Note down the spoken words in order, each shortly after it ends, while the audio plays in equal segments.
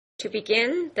To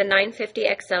begin the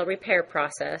 950XL repair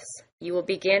process, you will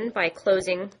begin by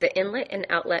closing the inlet and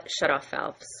outlet shutoff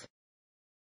valves.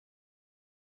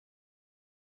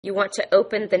 You want to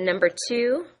open the number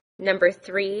 2, number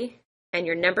 3, and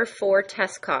your number 4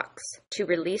 test cocks to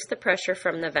release the pressure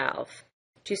from the valve.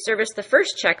 To service the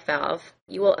first check valve,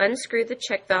 you will unscrew the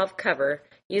check valve cover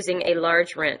using a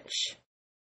large wrench.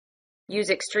 Use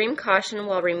extreme caution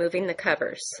while removing the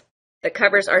covers. The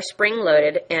covers are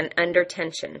spring-loaded and under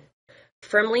tension.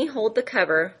 Firmly hold the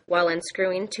cover while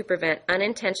unscrewing to prevent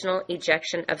unintentional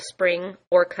ejection of spring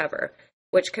or cover,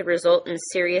 which could result in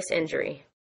serious injury.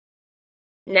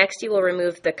 Next, you will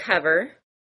remove the cover,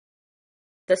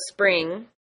 the spring,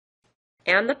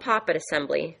 and the poppet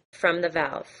assembly from the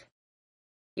valve.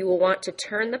 You will want to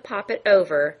turn the poppet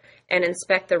over and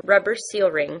inspect the rubber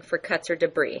seal ring for cuts or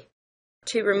debris.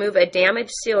 To remove a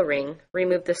damaged seal ring,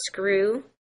 remove the screw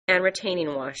and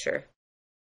retaining washer.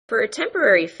 For a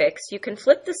temporary fix, you can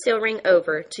flip the seal ring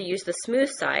over to use the smooth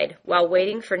side while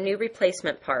waiting for new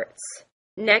replacement parts.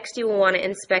 Next, you will want to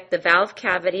inspect the valve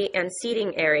cavity and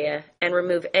seating area and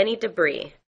remove any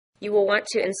debris. You will want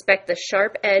to inspect the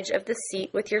sharp edge of the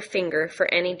seat with your finger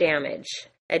for any damage.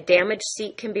 A damaged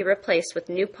seat can be replaced with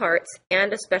new parts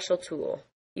and a special tool.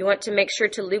 You want to make sure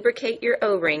to lubricate your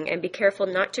O-ring and be careful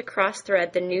not to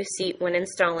cross-thread the new seat when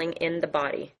installing in the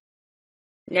body.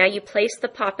 Now you place the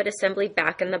poppet assembly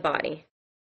back in the body.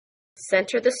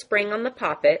 Center the spring on the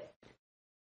poppet.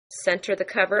 Center the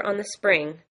cover on the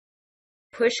spring.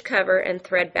 Push cover and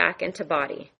thread back into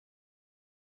body.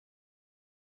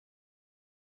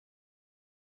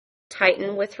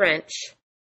 Tighten with wrench.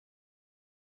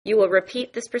 You will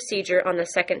repeat this procedure on the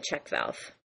second check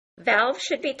valve. Valve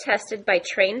should be tested by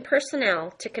trained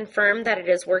personnel to confirm that it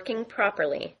is working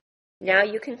properly. Now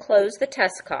you can close the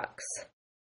test cocks.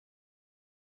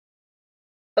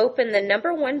 Open the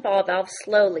number 1 ball valve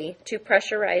slowly to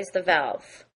pressurize the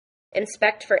valve.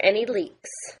 Inspect for any leaks.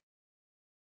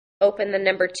 Open the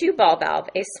number 2 ball valve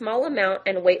a small amount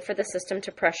and wait for the system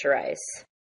to pressurize.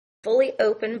 Fully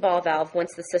open ball valve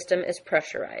once the system is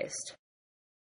pressurized.